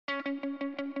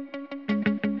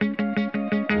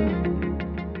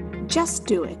Just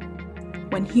do it.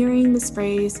 When hearing this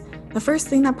phrase, the first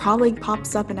thing that probably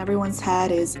pops up in everyone's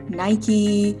head is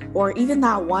Nike or even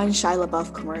that one Shia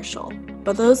LaBeouf commercial.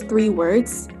 But those three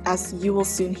words, as you will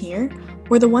soon hear,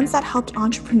 were the ones that helped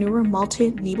entrepreneur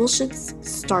Malte Nebelschutz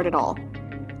start it all.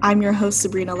 I'm your host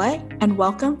Sabrina Lay, and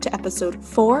welcome to episode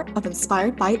 4 of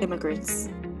Inspired by Immigrants.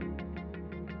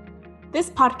 This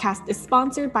podcast is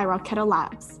sponsored by Rocketo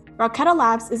Labs. Rocketo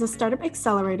Labs is a startup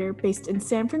accelerator based in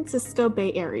San Francisco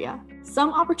Bay Area.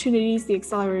 Some opportunities the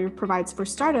accelerator provides for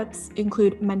startups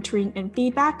include mentoring and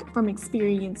feedback from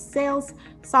experienced sales,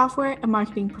 software, and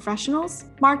marketing professionals,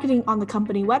 marketing on the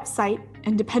company website,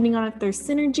 and depending on if there's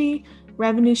synergy,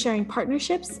 revenue sharing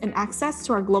partnerships, and access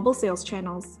to our global sales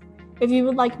channels. If you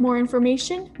would like more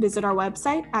information, visit our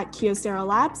website at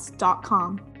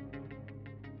kioseralabs.com.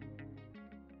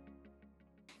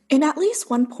 In at least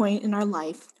one point in our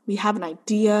life, we have an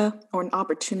idea or an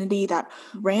opportunity that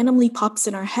randomly pops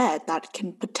in our head that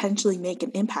can potentially make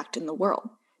an impact in the world.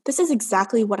 This is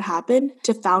exactly what happened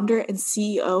to founder and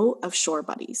CEO of Shore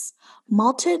Buddies.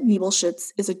 Malte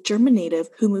Nebelschutz is a German native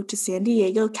who moved to San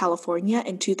Diego, California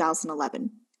in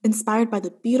 2011. Inspired by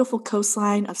the beautiful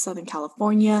coastline of Southern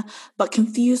California, but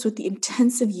confused with the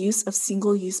intensive use of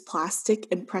single-use plastic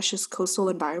in precious coastal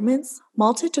environments,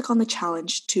 Malte took on the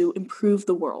challenge to improve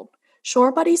the world.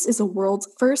 Shore Buddies is the world's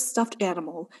first stuffed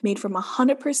animal made from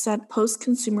 100%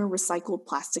 post-consumer recycled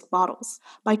plastic bottles.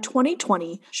 By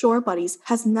 2020, Shore Buddies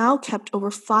has now kept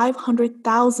over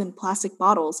 500,000 plastic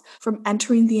bottles from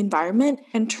entering the environment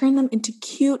and turned them into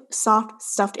cute, soft,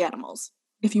 stuffed animals.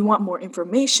 If you want more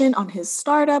information on his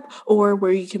startup or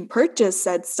where you can purchase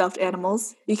said stuffed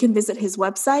animals, you can visit his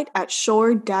website at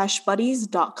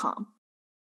shore-buddies.com.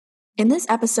 In this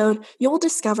episode, you'll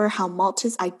discover how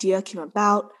Malte's idea came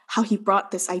about, how he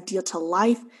brought this idea to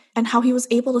life, and how he was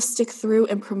able to stick through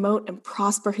and promote and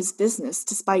prosper his business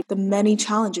despite the many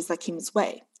challenges that came his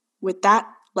way. With that,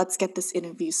 let's get this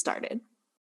interview started.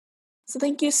 So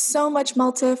thank you so much,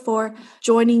 Malte, for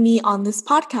joining me on this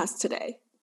podcast today.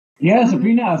 Yeah,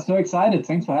 Sabrina, I'm so excited.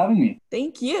 Thanks for having me.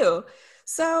 Thank you.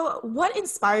 So what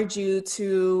inspired you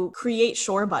to create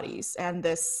Shore Buddies and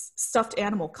this stuffed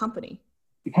animal company?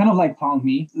 It kind of found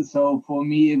me. So for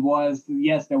me, it was,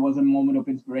 yes, there was a moment of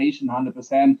inspiration,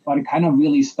 100%, but it kind of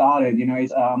really started,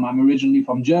 I'm originally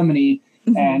from Germany.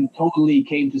 And totally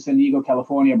came to San Diego,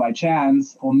 California by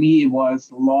chance. For me, it was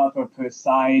love at first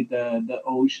sight, the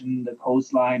ocean, the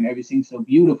coastline, everything so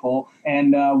beautiful.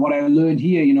 And what I learned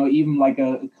here, even like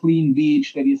a clean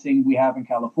beach that you think we have in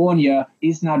California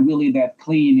is not really that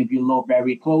clean if you look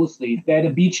very closely. That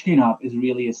a beach cleanup is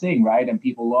really a thing, right? And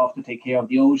people love to take care of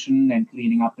the ocean and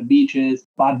cleaning up the beaches.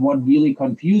 But what really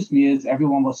confused me is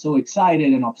everyone was so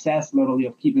excited and obsessed literally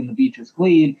of keeping the beaches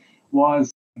clean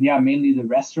was mainly the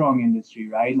restaurant industry,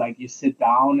 right? Like you sit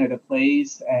down at a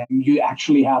place and you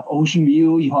actually have ocean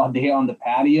view, you are there on the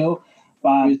patio.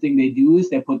 But the thing they do is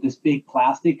they put this big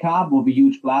plastic cup with a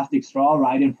huge plastic straw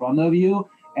right in front of you.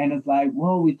 And it's like,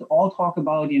 well, we all talk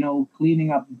about,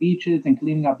 cleaning up the beaches and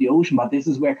cleaning up the ocean, but this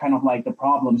is where kind of the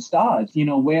problem starts.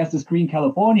 Where's this green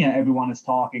California everyone is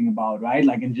talking about, right?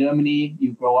 Like in Germany,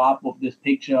 you grow up with this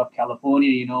picture of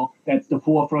California, that's the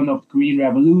forefront of the green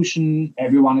revolution.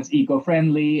 Everyone is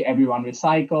eco-friendly, everyone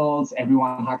recycles,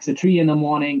 everyone hugs a tree in the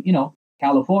morning,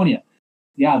 California.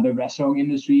 Yeah, the restaurant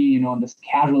industry, this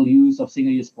casual use of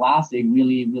single-use plastic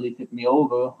really, really tipped me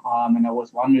over. And I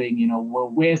was wondering,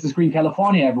 where's this green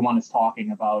California everyone is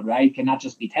talking about, right? It cannot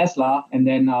just be Tesla. And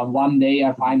then one day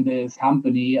I find this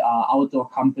company, outdoor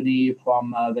company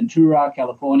from Ventura,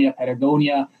 California,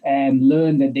 Patagonia, and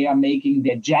learn that they are making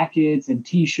their jackets and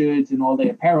T-shirts and all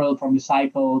their apparel from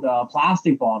recycled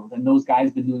plastic bottles. And those guys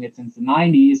have been doing it since the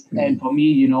 90s. And for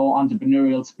me,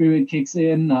 entrepreneurial spirit kicks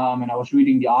in. And I was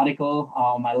reading the article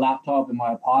on my laptop in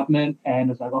my apartment. And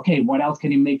it's like, okay, what else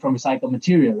can you make from recycled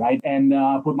material, right? And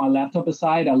put my laptop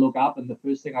aside, I look up and the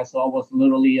first thing I saw was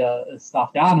literally a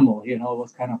stuffed animal. It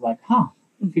was kind of like,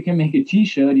 if you can make a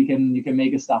T-shirt, you can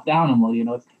make a stuffed animal,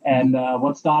 And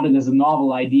what started as a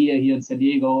novel idea here in San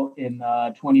Diego in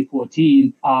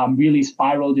 2014 really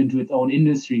spiraled into its own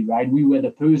industry, right? We were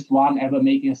the first one ever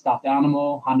making a stuffed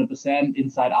animal, 100%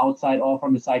 inside, outside, all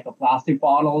from recycled plastic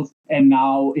bottles. And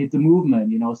now it's a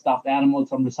movement, stuffed animals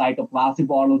from recycled plastic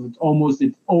bottles. It's almost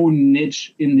its own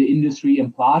niche in the industry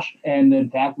in plush. And in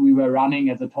fact, we were running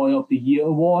as a Toy of the Year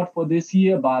award for this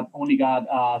year, but only got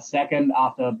second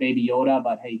after Baby Yoda.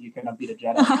 But hey, you cannot beat a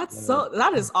Jedi.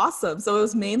 That is awesome. So it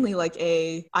was made mainly like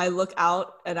I look out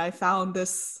and I found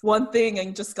this one thing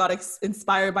and just got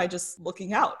inspired by just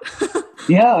looking out.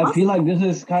 Yeah, I feel Awesome. like this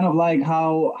is kind of like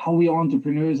how we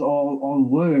entrepreneurs all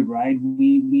work, right?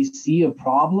 We see a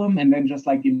problem and then just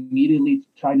like immediately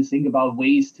try to think about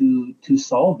ways to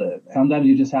solve it. Sometimes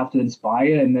you just have to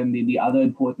inspire, and then the other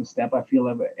important step I feel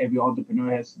like every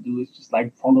entrepreneur has to do is just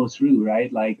like follow through,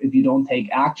 right? Like if you don't take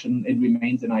action, it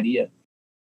remains an idea.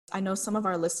 I know some of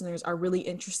our listeners are really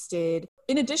interested,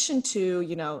 in addition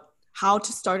to, how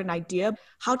to start an idea,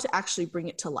 how to actually bring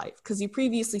it to life. Because you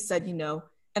previously said,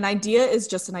 an idea is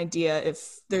just an idea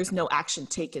if there's no action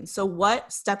taken. So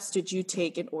what steps did you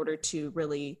take in order to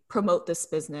really promote this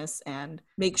business and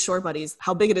make Shore Buddies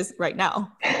how big it is right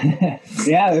now?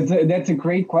 Yeah, that's a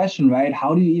great question, right?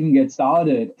 How do you even get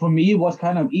started? For me, it was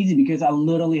kind of easy because I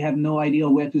literally had no idea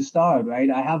where to start, right?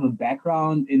 I have a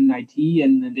background in IT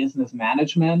and in business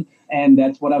management, and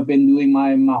that's what I've been doing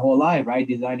my whole life, right?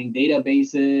 Designing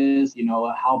databases,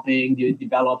 helping you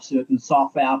develop certain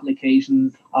software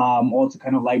applications, also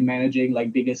kind of like managing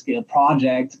like bigger scale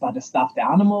projects. But the stuffed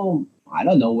animal, I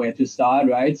don't know where to start,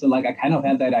 right? So like I kind of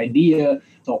had that idea.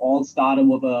 So all started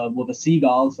with a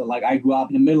seagull. So like I grew up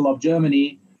in the middle of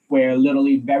Germany, where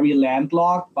literally very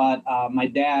landlocked. But my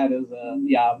dad is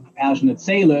a passionate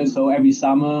sailor. So every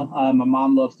summer, my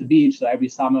mom loves the beach. So every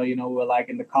summer, we're like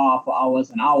in the car for hours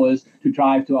and hours to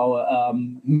drive to our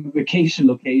vacation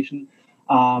location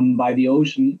by the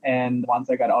ocean. And once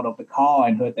I got out of the car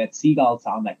and heard that seagull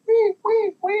sound, like, wee,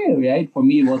 wee, wee, right? For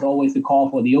me, it was always the call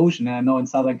for the ocean. And I know in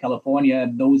Southern California,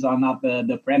 those are not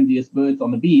the friendliest birds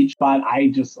on the beach, but I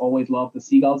just always loved the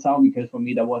seagull sound because for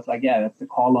me, that was like, yeah, that's the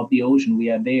call of the ocean. We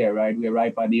are there, right? We are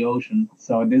right by the ocean.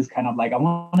 So this kind of like, I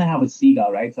want to have a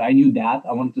seagull, right? So I knew that.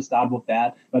 I wanted to start with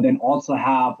that, but then also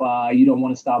have, you don't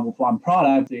want to start with one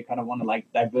product. So you kind of want to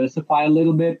like diversify a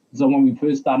little bit. So when we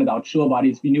first started out Shore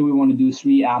Buddies, we knew we wanted to do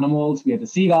three animals. We had the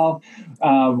seagull,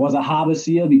 was a harbor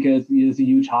seal because there's a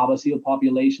huge harbor seal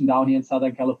population down here in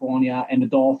Southern California, and the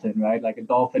dolphin, right? Like a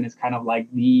dolphin is kind of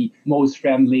like the most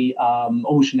friendly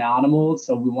ocean animal.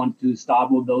 So we wanted to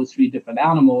start with those three different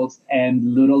animals.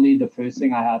 And literally the first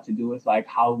thing I had to do is like,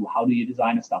 how do you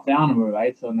design a stuffed animal,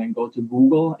 right? So and then go to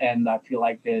Google, and I feel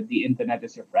like the internet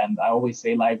is your friend. I always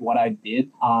say like what I did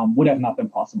would have not been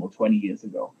possible 20 years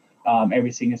ago.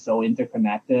 Everything is so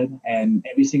interconnected and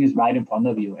everything is right in front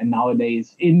of you. And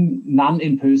nowadays,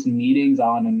 non-in-person meetings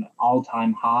are on an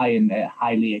all-time high and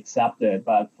highly accepted.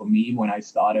 But for me, when I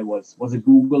started, was a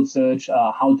Google search,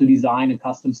 how to design a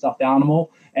custom stuffed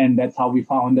animal, and that's how we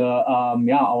found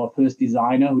our first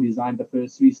designer who designed the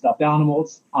first three stuffed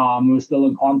animals. We're still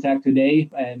in contact today,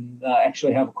 and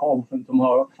actually have a call with him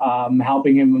tomorrow,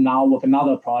 helping him now with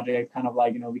another project. Kind of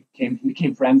like we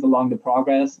became friends along the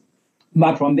progress.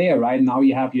 But from there, right, now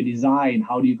you have your design.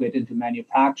 How do you get into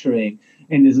manufacturing?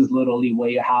 And this is literally where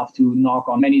you have to knock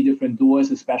on many different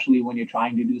doors, especially when you're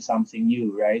trying to do something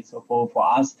new, right? So for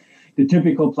us, the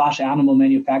typical plush animal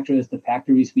manufacturers, the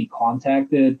factories we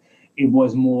contacted, it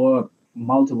was more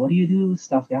what do you do?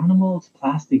 Stuffed animals,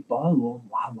 plastic ball.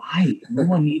 Well, why? No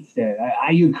one needs that.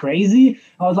 Are you crazy?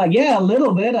 I was like, yeah, a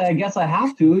little bit. I guess I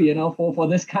have to, for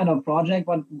this kind of project.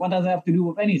 But what does it have to do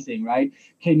with anything, right?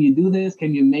 Can you do this?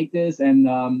 Can you make this? And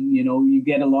you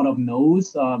get a lot of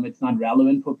no's. It's not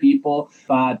relevant for people,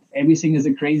 but everything is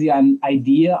a crazy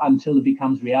idea until it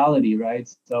becomes reality, right?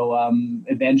 So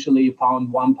eventually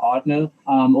found one partner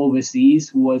overseas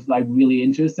who was like really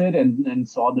interested and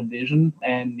saw the vision.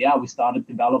 And yeah, we started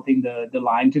developing the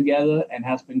line together and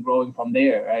has been growing from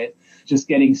there, right? Just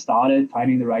getting started,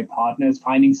 finding the right partners,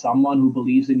 finding someone who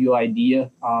believes in your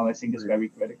idea, I think is very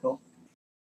critical.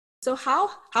 So how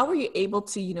were you able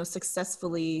to,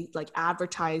 successfully like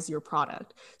advertise your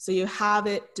product? So you have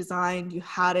it designed, you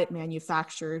had it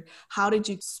manufactured. How did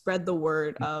you spread the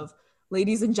word of,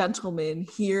 ladies and gentlemen,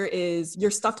 here is your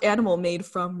stuffed animal made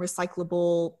from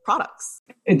recyclable products?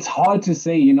 It's hard to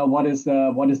say, what is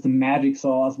the magic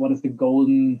sauce, what is the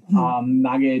golden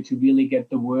nugget to really get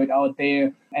the word out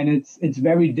there. And it's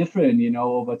very different,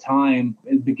 over time.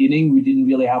 In the beginning, we didn't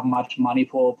really have much money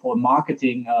for a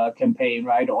marketing campaign,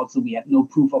 right? Also, we had no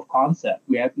proof of concept.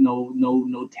 We had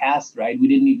no test, right? We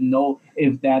didn't even know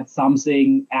if that's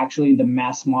something actually the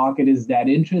mass market is that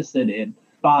interested in.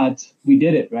 But we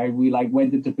did it, right? We like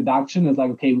went into production. It's like,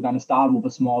 okay, we're gonna start with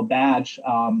a small batch,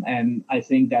 and I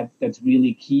think that's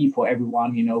really key for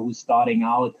everyone, who's starting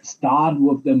out. Start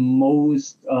with the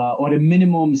most or the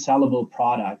minimum sellable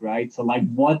product, right? So like,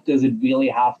 what does it really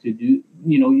have to do?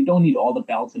 You don't need all the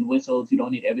bells and whistles. You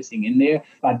don't need everything in there,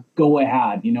 but go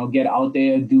ahead, get out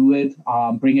there, do it,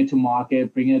 bring it to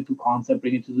market, bring it to concept,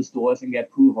 bring it to the stores, and get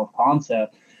proof of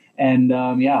concept. And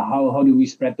how do we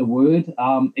spread the word?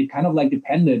 It kind of like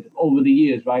depended over the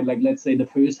years, right? Like, let's say the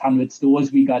first 100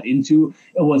 stores we got into,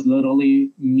 it was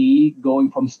literally me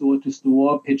going from store to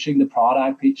store, pitching the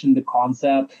product, pitching the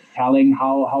concept, telling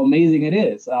how amazing it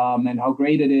is, and how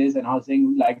great it is, and how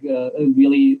things like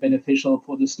really beneficial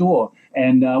for the store.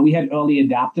 And we had early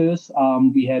adapters.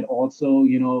 We had also,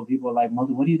 people like,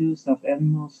 "Mother, what do you do? Stuffed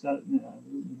animals?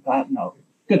 No.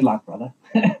 Good luck, brother."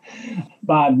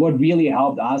 But what really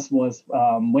helped us was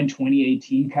when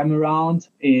 2018 came around,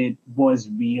 it was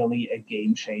really a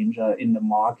game changer in the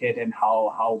market and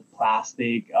how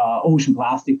ocean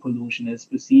plastic pollution is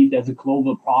perceived as a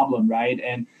global problem, right?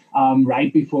 And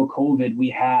right before COVID, we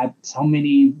had so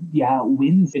many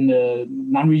wins in the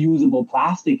non-reusable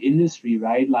plastic industry,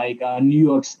 right? Like New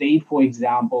York State, for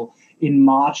example, in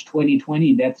March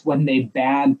 2020, that's when they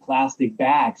banned plastic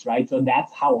bags, right? So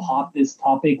that's how hot this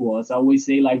topic was. I always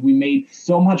say, like, we made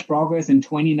so much progress in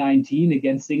 2019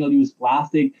 against single-use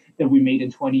plastic that we made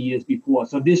in 20 years before.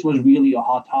 So this was really a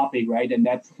hot topic, right? And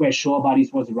that's where Shore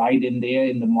Buddies was right in there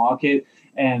in the market.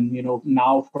 And,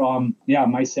 now from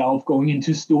myself going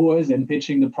into stores and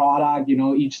pitching the product,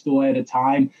 each store at a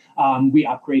time, we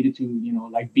upgraded to,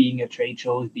 like being at trade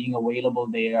shows, being available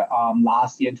there.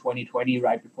 Last year in 2020,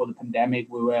 right before the pandemic,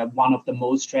 we were one of the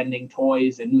most trending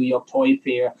toys at New York Toy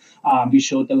Fair. We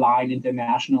showed the line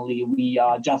internationally. We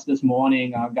just this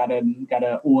morning got an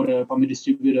order from a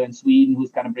distributor in Sweden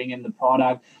who's going to bring in the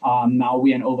product. Now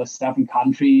we're in over 7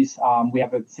 countries. We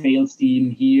have a sales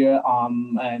team here,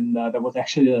 and there was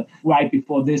actually right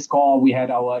before this call, we had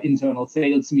our internal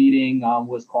sales meeting,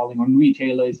 was calling on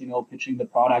retailers, pitching the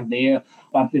product there.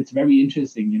 But it's very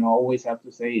interesting, I always have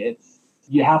to say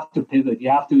you have to pivot, you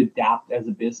have to adapt as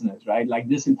a business, right? Like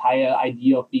this entire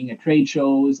idea of being at trade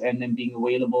shows and then being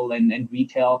available and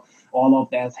retail, all of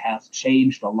that has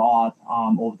changed a lot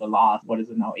over the last,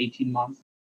 18 months.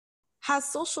 Has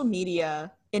social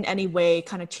media in any way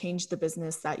kind of changed the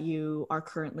business that you are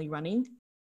currently running?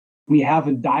 We have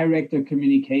a direct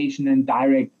communication and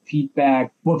direct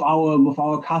feedback with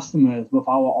our customers, with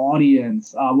our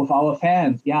audience, with our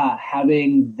fans. Yeah,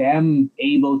 having them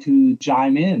able to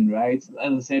chime in, right?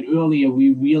 As I said earlier,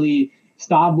 we really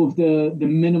start with the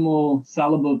minimal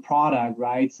sellable product,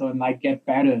 right? So, and like get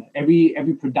better. Every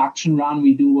production run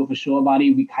we do with a Shore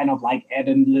Buddy, we kind of like add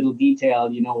a little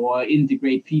detail, or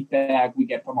integrate feedback we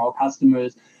get from our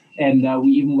customers. And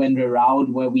we even went a route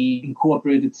where we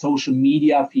incorporated social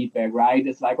media feedback, right?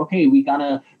 It's like, okay, we're going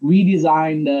to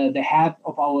redesign the head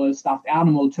of our stuffed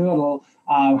animal turtle,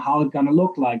 how it's going to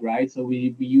look like, right? So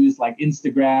we use like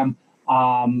Instagram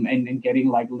and getting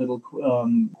like little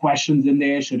questions in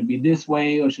there. Should it be this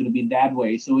way or should it be that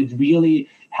way? So it really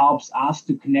helps us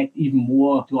to connect even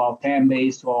more to our fan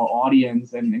base, to our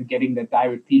audience, and getting that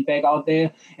direct feedback out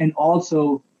there. And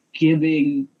also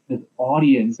giving the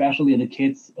audience, especially the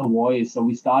kids, a voice. So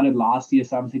we started last year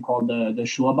something called the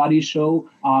Shore Buddy Show,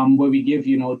 where we give,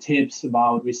 tips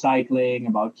about recycling,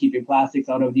 about keeping plastics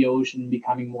out of the ocean,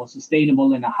 becoming more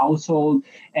sustainable in a household.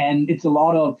 And it's a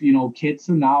lot of, kids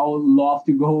who now love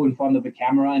to go in front of the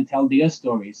camera and tell their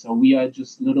stories. So we are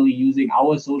just literally using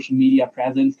our social media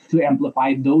presence to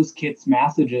amplify those kids'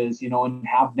 messages, and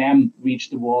have them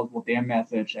reach the world with their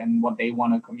message and what they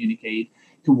want to communicate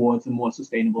towards a more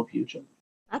sustainable future.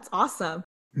 That's awesome.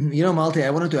 Malte, I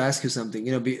wanted to ask you something.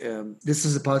 This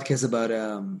is a podcast about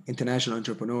international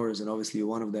entrepreneurs, and obviously you're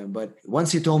one of them. But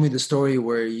once you told me the story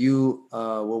where you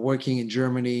were working in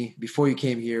Germany before you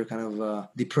came here, kind of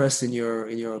depressed in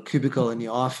your cubicle in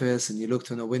your office, and you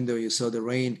looked in the window, you saw the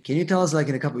rain. Can you tell us, like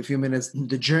in a few minutes,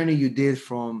 the journey you did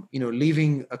from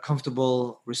leaving a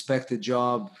comfortable, respected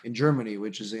job in Germany,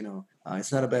 which is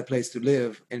it's not a bad place to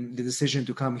live, and the decision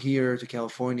to come here to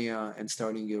California and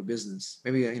starting your business?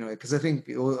 Maybe, because I think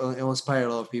it will inspire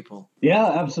a lot of people. Yeah,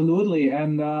 absolutely.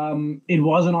 And it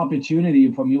was an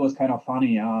opportunity. For me, it was kind of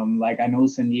funny. I know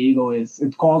San Diego it's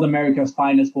called America's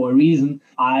finest for a reason.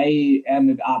 I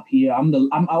ended up here.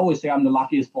 I always say I'm the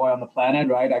luckiest boy on the planet,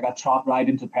 right? I got chopped right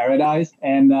into paradise.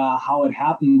 And how it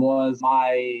happened was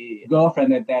my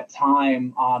girlfriend at that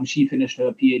time, she finished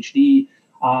her PhD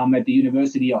at the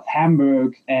University of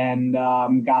Hamburg and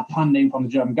got funding from the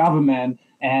German government.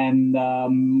 And,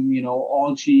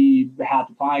 all she had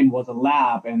to find was a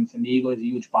lab. And San Diego is a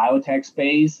huge biotech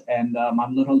space. And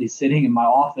I'm literally sitting in my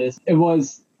office. It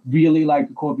was really like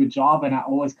a corporate job. And I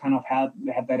always kind of had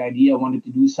that idea. I wanted to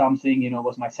do something, it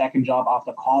was my second job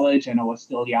after college and I was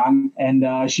still young.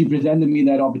 And she presented me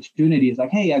that opportunity. It's like,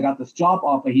 hey, I got this job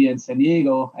offer here in San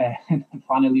Diego. And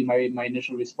finally, my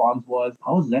initial response was,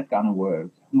 how is that going to work?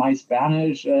 My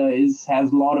Spanish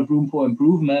has a lot of room for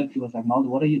improvement. He was like, Malte,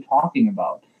 what are you talking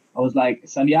about? I was like,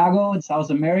 Santiago, South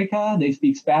America, they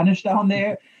speak Spanish down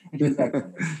there. And she was like,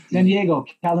 San Diego,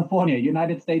 California,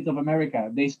 United States of America,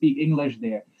 they speak English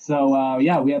there. So we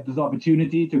had this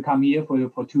opportunity to come here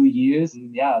for 2 years.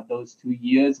 And yeah, those 2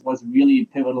 years was really a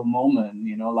pivotal moment,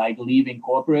 like leaving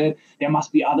corporate. There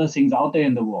must be other things out there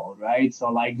in the world, right?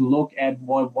 So like look at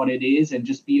what it is and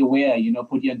just be aware,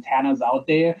 put your antennas out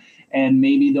there and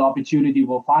maybe the opportunity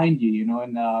will find you,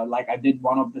 and like I did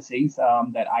one of the things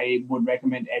that I would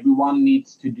recommend everyone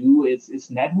needs to do is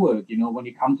network, when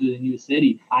you come to the new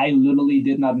city. I literally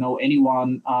did not know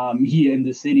anyone here in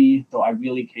the city. So I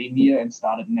really came here and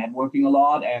started networking a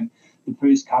lot. And the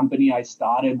first company I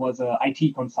started was an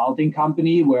IT consulting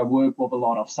company where I worked with a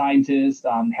lot of scientists,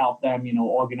 help them,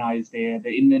 organize their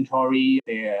inventory,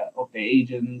 of their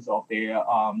agents, of their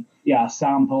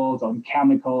samples on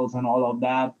chemicals and all of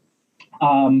that.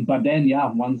 But then,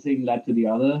 one thing led to the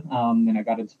other, and I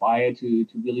got inspired to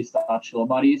really start Chill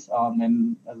Buddies.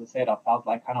 And as I said, I felt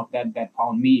like kind of that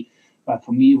found me. But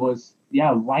for me, it was,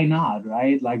 why not,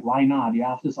 right? Like, why not? You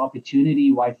have this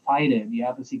opportunity, why fight it? You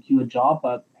have a secure job,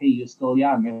 but hey, you're still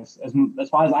young. As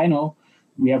far as I know,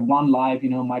 we have one life,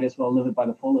 might as well live it by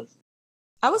the fullest.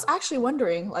 I was actually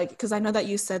wondering, because I know that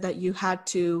you said that you had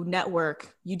to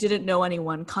network. You didn't know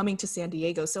anyone coming to San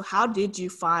Diego. So how did you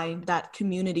find that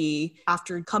community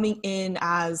after coming in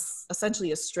as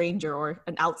essentially a stranger or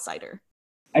an outsider?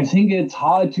 I think it's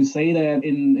hard to say that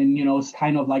in it's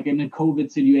kind of like in a COVID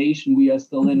situation we are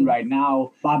still in right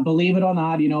now. But believe it or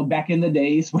not, back in the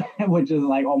days, which is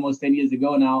like almost 10 years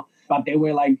ago now, but they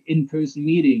were like in-person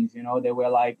meetings, they were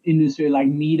like industry, like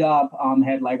Meetup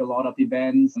had like a lot of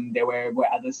events, and there were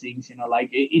other things, like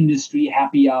industry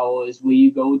happy hours where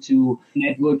you go to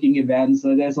networking events.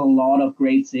 So there's a lot of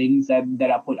great things that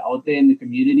are put out there in the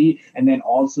community. And then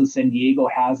also San Diego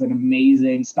has an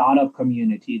amazing startup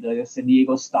community, the San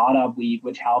Diego Startup Week,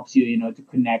 which helps you, to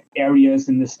connect areas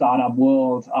in the startup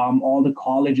world. All the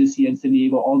colleges here in San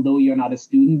Diego, although you're not a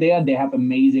student there, they have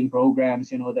amazing programs,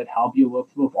 that help you with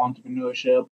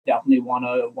entrepreneurship. Definitely want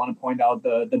to point out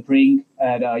the Brink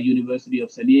at University of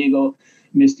San Diego.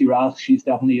 Misty Rush, she's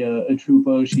definitely a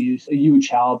trooper. She's a huge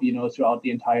help, throughout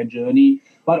the entire journey.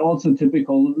 But also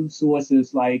typical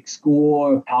sources like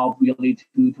SCORE help really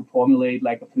to formulate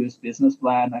like a first business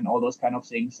plan and all those kind of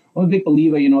things. I'm a big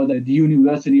believer, that the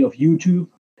University of YouTube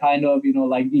kind of,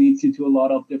 like leads you to a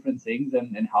lot of different things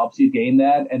and helps you gain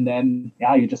that. And then,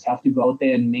 you just have to go out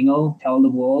there and mingle, tell the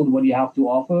world what you have to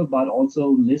offer, but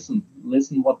also listen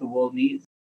what the world needs.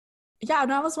 Yeah,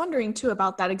 and I was wondering too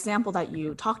about that example that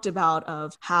you talked about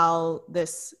of how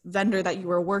this vendor that you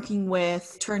were working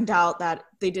with turned out that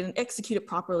they didn't execute it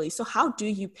properly. So how do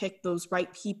you pick those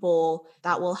right people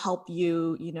that will help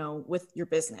you, with your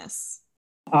business?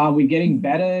 We're getting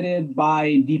better at it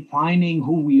by defining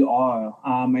who we are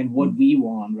and what we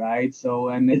want, right? So,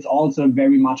 and it's also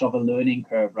very much of a learning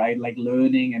curve, right? Like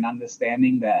learning and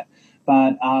understanding that.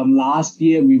 But last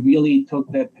year, we really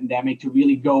took the pandemic to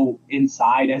really go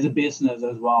inside as a business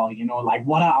as well. Like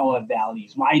what are our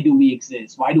values? Why do we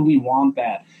exist? Why do we want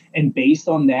that? And based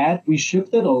on that, we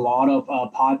shifted a lot of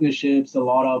partnerships, a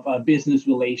lot of business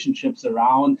relationships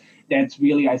around. That's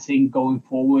really, I think, going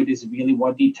forward is really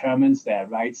what determines that,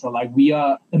 right? So like we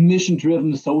are a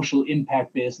mission-driven social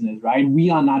impact business, right? We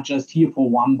are not just here for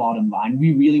one bottom line.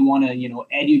 We really want to,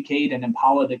 educate and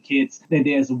empower the kids that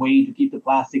there's a way to keep the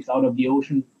plastics out of the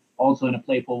ocean, also in a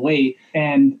playful way.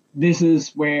 And this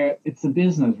is where it's a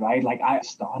business, right? Like I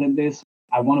started this.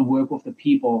 I want to work with the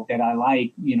people that I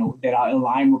like, that are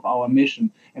aligned with our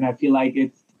mission. And I feel like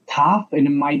it's tough and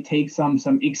it might take some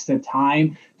extra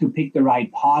time to pick the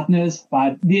right partners,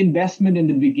 but the investment in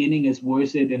the beginning is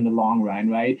worth it in the long run,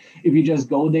 right? If you just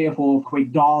go there for a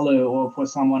quick dollar or for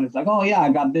someone, it's like, oh yeah,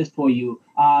 I got this for you.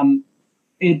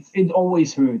 It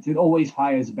always hurts. It always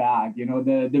fires back.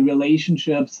 The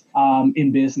relationships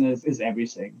in business is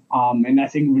everything. And I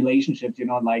think relationships,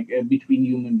 between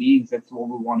human beings, that's what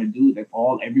we want to do. That's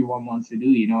all everyone wants to do.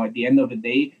 At the end of the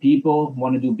day, people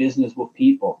want to do business with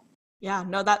people. Yeah,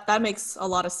 no, that makes a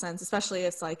lot of sense, especially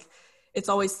it's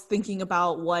always thinking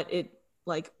about what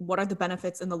are the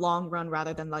benefits in the long run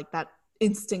rather than like that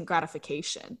instant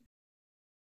gratification.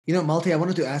 Malte, I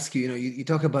wanted to ask you, you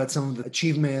talk about some of the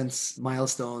achievements,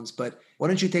 milestones, but why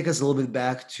don't you take us a little bit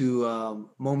back to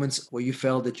moments where you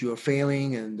felt that you were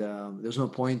failing and there's no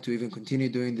point to even continue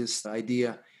doing this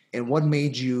idea? And what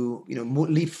made you,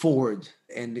 leap forward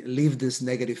and leave these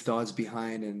negative thoughts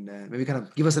behind, and maybe kind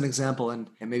of give us an example and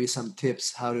maybe some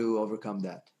tips how to overcome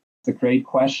that? It's a great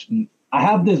question. I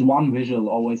have this one visual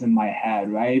always in my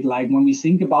head, right? Like when we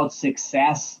think about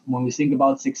success, when we think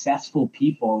about successful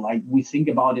people, like we think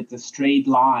about it's a straight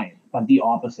line. But the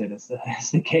opposite is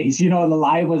the case. The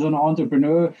life as an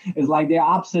entrepreneur is like there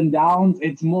are ups and downs.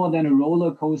 It's more than a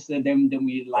roller coaster than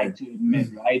we like to admit,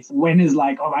 right? So when it's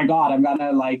like, oh my God, I'm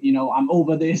gonna I'm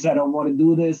over this. I don't want to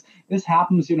do this. This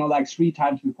happens, like 3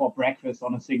 times before breakfast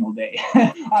on a single day.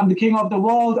 I'm the king of the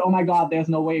world. Oh my God, there's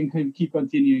no way I can keep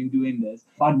continuing doing this.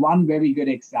 But one very good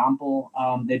example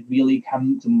that really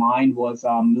came to mind was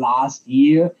last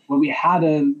year where we had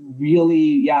a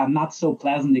really, not so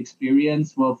pleasant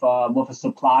experience with a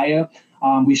supplier.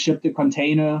 We shipped a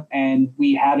container and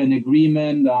we had an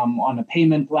agreement on a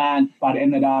payment plan, but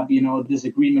ended up, this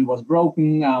agreement was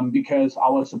broken because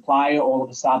our supplier all of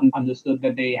a sudden understood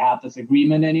that they had this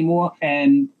agreement anymore.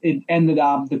 And it ended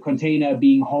up the container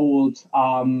being hauled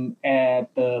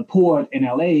at the port in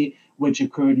LA, which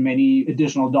incurred many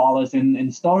additional dollars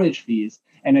in storage fees.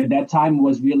 And at that time, it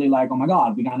was really like, oh my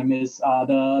God, we're going to miss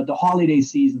the holiday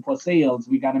season for sales.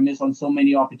 We're going to miss on so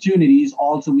many opportunities.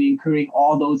 Also, we're incurring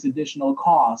all those additional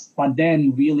costs. But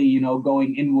then really,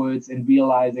 going inwards and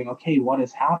realizing, okay, what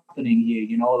is happening here?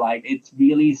 It's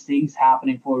really things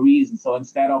happening for a reason. So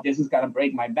instead of this is going to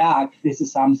break my back, this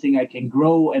is something I can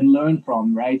grow and learn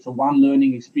from, right? So one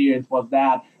learning experience was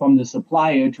that from the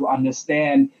supplier to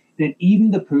understand that even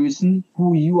the person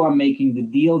who you are making the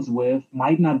deals with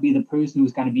might not be the person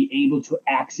who's going to be able to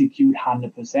execute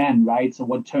 100%, right? So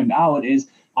what turned out is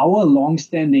our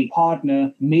longstanding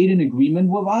partner made an agreement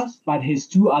with us, but his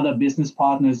 2 other business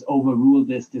partners overruled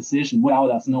this decision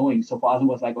without us knowing. So for us, it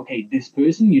was like, okay, this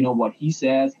person, what he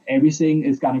says, everything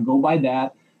is going to go by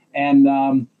that. And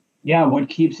what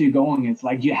keeps you going? It's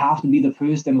like you have to be the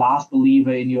first and last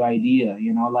believer in your idea.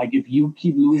 If you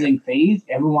keep losing faith,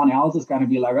 everyone else is going to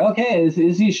be like, okay,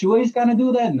 is he sure he's going to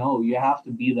do that? No, you have to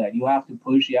be that. You have to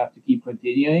push. You have to keep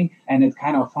continuing. And it's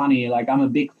kind of funny. Like I'm a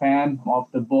big fan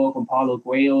of the book from Paulo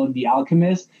Coelho, The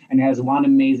Alchemist, and it has one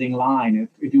amazing line.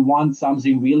 If you want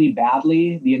something really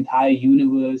badly, the entire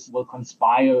universe will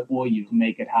conspire for you to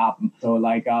make it happen. So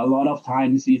like a lot of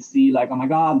times you see like, oh my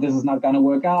God, this is not going to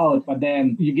work out. But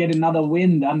then you get another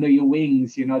wind under your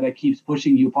wings, that keeps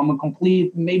pushing you from a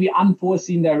complete, maybe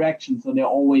unforeseen direction. So there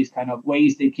are always kind of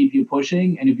ways they keep you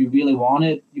pushing. And if you really want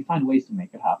it, you find ways to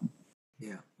make it happen.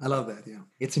 Yeah, I love that. Yeah.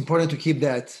 It's important to keep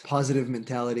that positive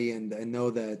mentality and know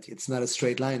that it's not a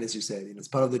straight line, as you said. It's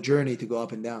part of the journey to go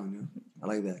up and down. I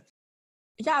like that.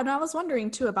 Yeah, and I was wondering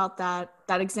too about that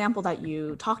example that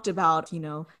you talked about,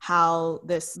 how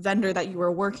this vendor that you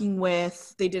were working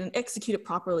with, they didn't execute it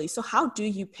properly. So how do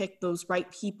you pick those right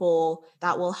people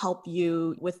that will help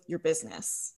you with your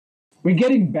business? We're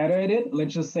getting better at it.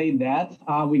 Let's just say that.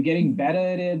 We're getting better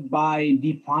at it by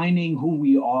defining who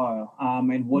we are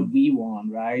and what we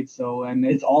want, right? So, and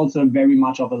it's also very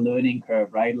much of a learning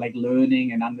curve, right? Like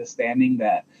learning and understanding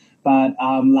that. But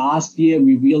last year,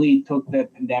 we really took the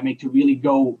pandemic to really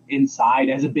go inside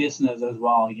as a business as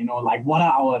well. Like what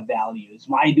are our values?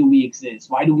 Why do we exist?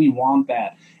 Why do we want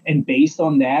that? And based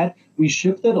on that, we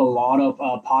shifted a lot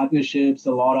of partnerships,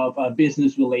 a lot of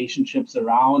business relationships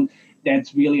around.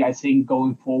 That's really, I think,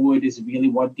 going forward is really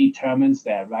what determines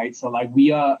that, right? So like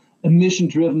we are a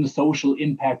mission-driven social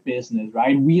impact business,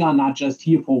 right? We are not just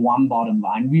here for one bottom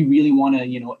line. We really want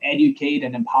to, educate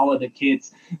and empower the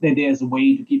kids that there's a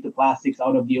way to keep the plastics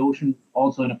out of the ocean,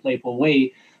 also in a playful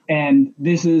way. And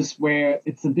this is where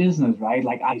it's a business, right?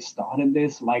 Like I started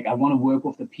this, like I want to work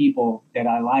with the people that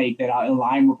I like, that are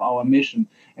aligned with our mission.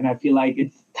 And I feel like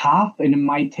it's tough and it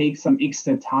might take some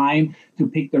extra time to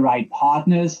pick the right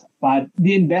partners. But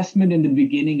the investment in the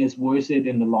beginning is worth it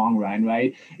in the long run,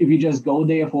 right? If you just go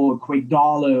there for a quick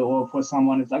dollar or for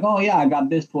someone, it's like, oh yeah, I got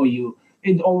this for you.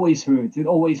 It always hurts. It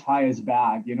always fires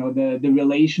back. The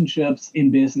relationships in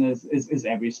business is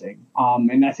everything.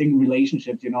 And I think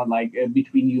relationships,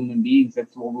 between human beings,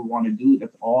 that's what we want to do.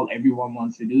 That's all everyone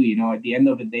wants to do. At the end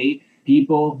of the day,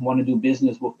 people want to do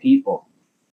business with people.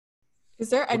 Is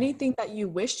there anything that you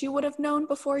wished you would have known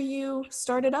before you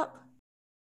started up?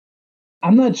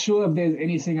 I'm not sure if there's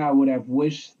anything I would have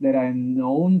wished that I'd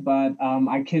known, but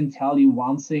I can tell you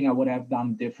one thing I would have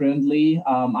done differently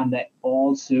under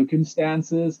all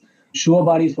circumstances. Sure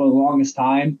Buddies for the longest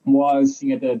time was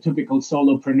the typical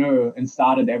solopreneur and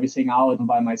started everything out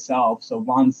by myself. So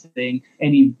one thing,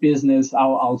 any business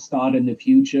I'll start in the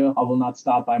future, I will not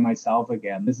start by myself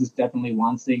again. This is definitely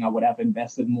one thing I would have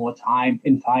invested more time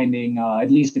in finding at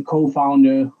least a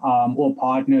co-founder or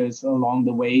partners along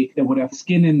the way that would have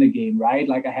skin in the game, right?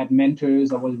 Like I had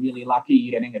mentors. I was really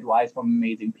lucky getting advice from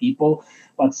amazing people.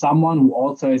 But someone who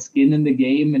also has skin in the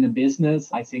game in a business,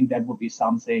 I think that would be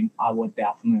something I would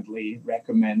definitely definitely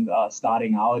recommend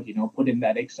starting out, put in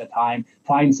that extra time,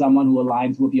 find someone who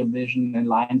aligns with your vision and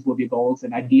aligns with your goals.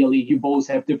 And ideally, you both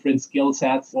have different skill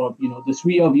sets, or, the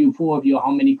three of you, four of you,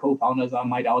 how many co-founders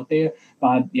might out there.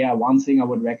 But yeah, one thing I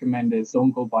would recommend is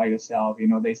don't go by yourself.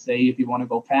 They say if you want to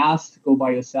go fast, go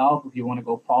by yourself. If you want to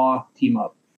go far, team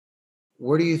up.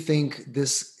 Where do you think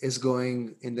this is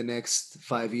going in the next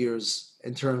 5 years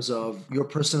in terms of your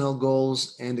personal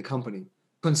goals and the company?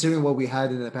 Considering what we had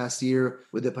in the past year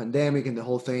with the pandemic and the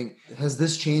whole thing, has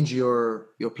this changed your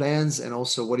plans? And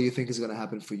also, what do you think is going to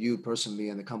happen for you personally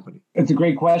and the company? It's a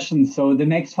great question. So the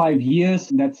next 5 years,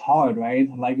 that's hard, right?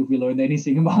 Like if we learned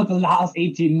anything about the last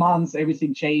 18 months,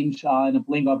 everything changed in a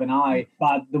blink of an eye.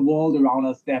 But the world around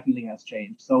us definitely has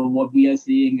changed. So what we are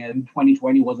seeing in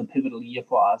 2020 was a pivotal year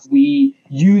for us. We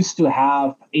used to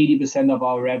have 80% of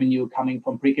our revenue coming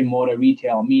from brick and mortar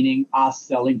retail, meaning us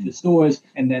selling to stores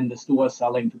and then the stores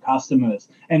selling to customers.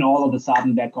 And all of a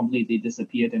sudden that completely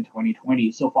disappeared in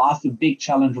 2020. So for us, the big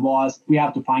challenge was we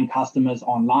have to find customers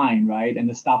online, right? And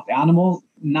the stuffed animals,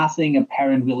 nothing a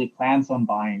parent really plans on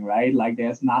buying, right? Like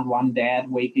there's not one dad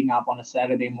waking up on a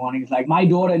Saturday morning. It's like, my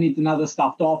daughter needs another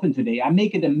stuffed dolphin today. I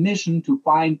make it a mission to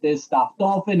find this stuffed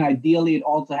dolphin. Ideally, it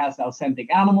also has the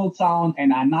authentic animal sound.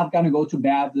 And I'm not going to go to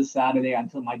bed this Saturday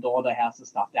until my daughter has the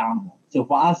stuffed animal. So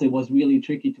for us, it was really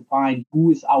tricky to find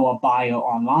who is our buyer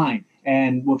online.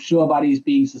 And with SureBuddies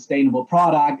being sustainable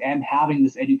product and having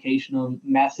this educational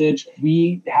message,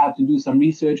 we had to do some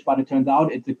research, but it turns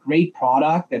out it's a great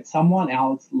product that someone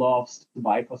else loves to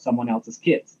buy for someone else's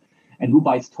kids. And who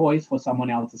buys toys for someone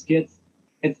else's kids?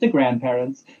 It's the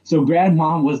grandparents. So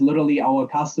grandma was literally our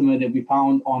customer that we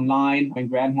found online when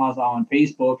grandmas are on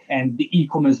Facebook, and the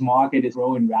e-commerce market is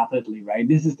growing rapidly, right?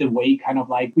 This is the way kind of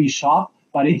like we shop,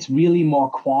 but it's really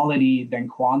more quality than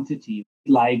quantity.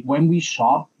 Like when we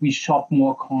shop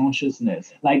more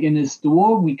consciousness. Like in a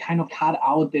store, we kind of cut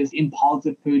out this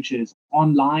impulsive purchase.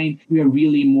 Online, we are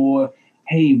really more,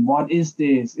 hey, what is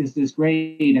this? Is this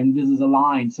great? And this is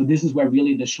aligned. So this is where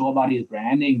really the SureBuddies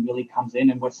branding really comes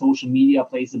in, and where social media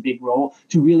plays a big role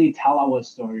to really tell our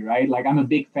story, right? Like I'm a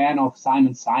big fan of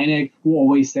Simon Sinek, who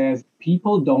always says,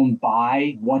 people don't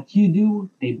buy what you do,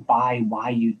 they buy why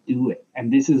you do it.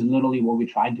 And this is literally what we're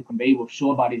trying to convey with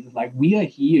SureBuddies. It's like, we are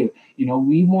here.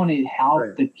 We want to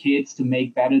help the kids to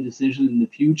make better decisions in the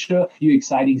future. A few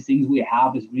exciting things we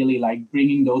have is really like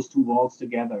bringing those two worlds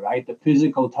together, right? The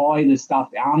physical toy, the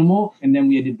stuffed animal, and then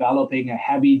we are developing a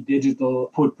heavy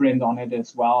digital footprint on it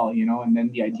as well, and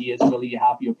then the idea is really you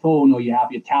have your phone or you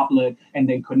have your tablet and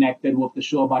then connect it with the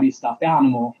SureBuddies stuffed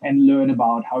animal and learn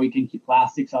about how we can keep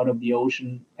plastics out of the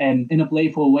ocean, and in a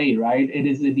playful way, right? It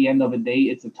is at the end of the day,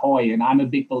 it's a toy. And I'm a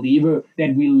big believer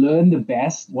that we learn the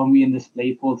best when we're in this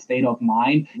playful state of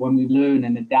mind, when we learn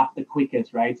and adapt the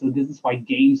quickest, right? So this is why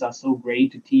games are so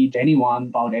great to teach anyone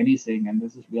about anything. And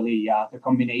this is really the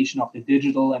combination of the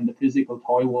digital and the physical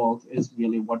toy world is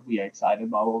really what we are excited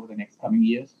about over the next coming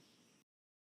years.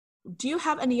 Do you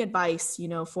have any advice,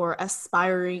 for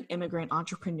aspiring immigrant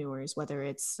entrepreneurs, whether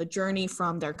it's the journey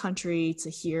from their country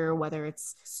to here, whether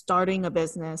it's starting a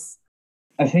business?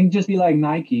 I think just be like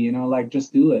Nike,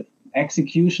 just do it.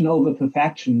 Execution over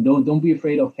perfection. Don't be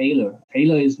afraid of failure.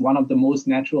 Failure is one of the most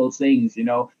natural things,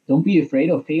 Don't be afraid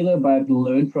of failure, but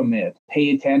learn from it. Pay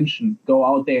attention. Go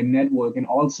out there and network. And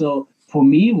also, for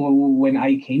me, when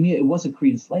I came here, it was a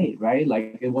clean slate, right?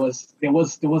 Like there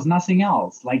was nothing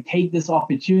else. Like take this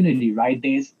opportunity, right?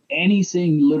 There's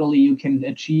anything literally you can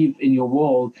achieve in your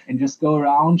world, and just go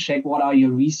around, check what are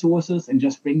your resources and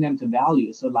just bring them to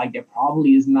value. So like there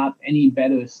probably is not any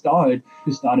better start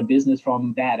to start a business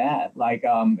from that at. Like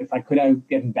if I could have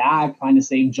gotten back, find the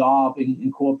same job in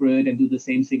corporate and do the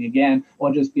same thing again,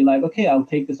 or just be like, okay, I'll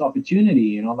take this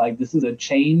opportunity, like this is a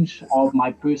change of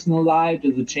my personal life,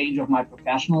 there's a change of my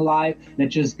professional life.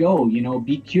 Let's just go,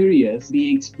 be curious,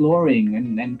 be exploring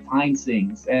and find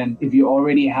things. And if you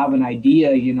already have an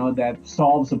idea, that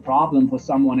solves a problem for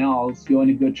someone else, you're on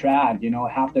a good track,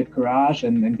 have that courage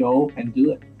and go and do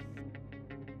it.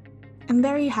 And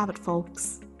there you have it,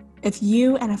 folks. If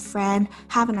you and a friend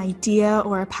have an idea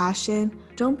or a passion,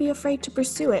 don't be afraid to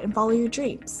pursue it and follow your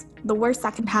dreams. The worst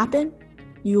that can happen,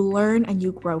 you learn and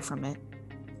you grow from it.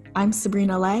 I'm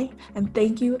Sabrina Lay, and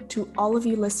thank you to all of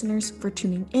you listeners for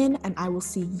tuning in, and I will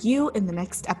see you in the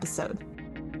next episode.